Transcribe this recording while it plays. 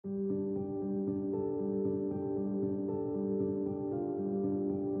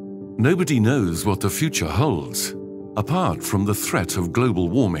Nobody knows what the future holds, apart from the threat of global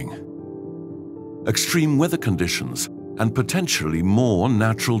warming, extreme weather conditions, and potentially more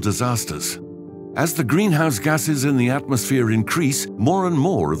natural disasters. As the greenhouse gases in the atmosphere increase, more and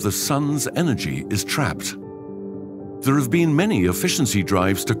more of the sun's energy is trapped. There have been many efficiency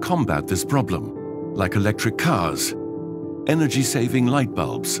drives to combat this problem, like electric cars, energy-saving light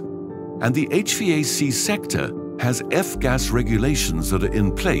bulbs, and the HVAC sector has F-gas regulations that are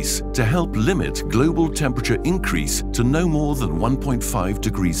in place to help limit global temperature increase to no more than 1.5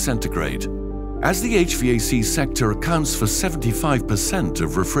 degrees centigrade. As the HVAC sector accounts for 75%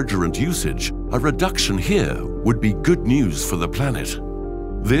 of refrigerant usage, a reduction here would be good news for the planet.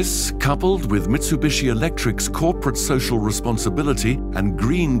 This, coupled with Mitsubishi Electric's corporate social responsibility and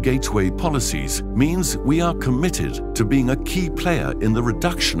green gateway policies, means we are committed to being a key player in the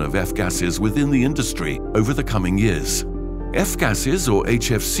reduction of F-gases within the industry over the coming years. F-gases, or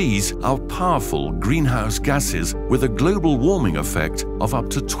HFCs, are powerful greenhouse gases with a global warming effect of up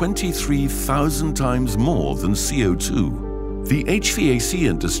to 23,000 times more than CO2. The HVAC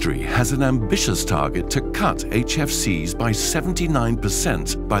industry has an ambitious target to cut HFCs by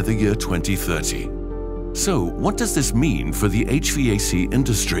 79% by the year 2030. So, what does this mean for the HVAC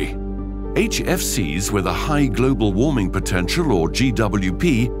industry? HFCs with a high global warming potential, or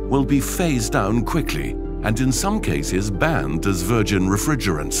GWP, will be phased down quickly and in some cases banned as virgin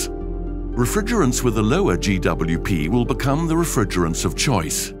refrigerants. Refrigerants with a lower GWP will become the refrigerants of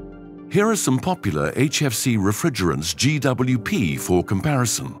choice. Here are some popular HFC refrigerants GWP for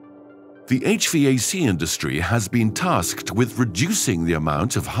comparison. The HVAC industry has been tasked with reducing the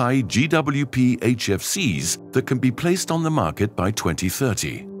amount of high GWP HFCs that can be placed on the market by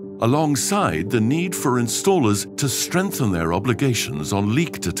 2030, alongside the need for installers to strengthen their obligations on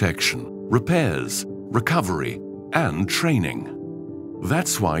leak detection, repairs, recovery, and training.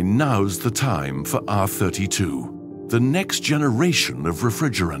 That's why now's the time for R32, the next generation of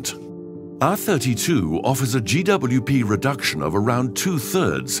refrigerant. R32 offers a GWP reduction of around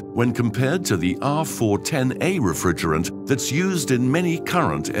 2/3 when compared to the R410A refrigerant that's used in many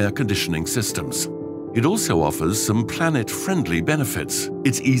current air conditioning systems. It also offers some planet-friendly benefits.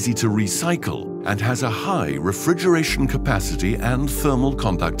 It's easy to recycle and has a high refrigeration capacity and thermal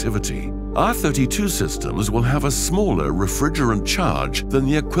conductivity. R32 systems will have a smaller refrigerant charge than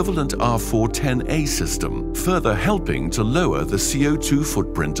the equivalent R410A system, further helping to lower the CO2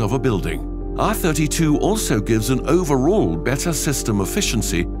 footprint of a building. R32 also gives an overall better system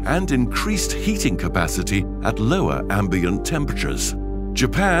efficiency and increased heating capacity at lower ambient temperatures.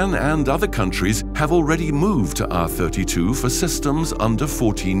 Japan and other countries have already moved to R32 for systems under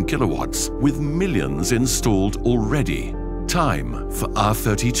 14 kilowatts, with millions installed already. Time for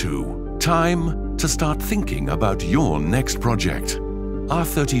R32. Time to start thinking about your next project.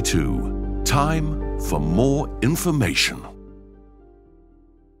 R32. Time for more information.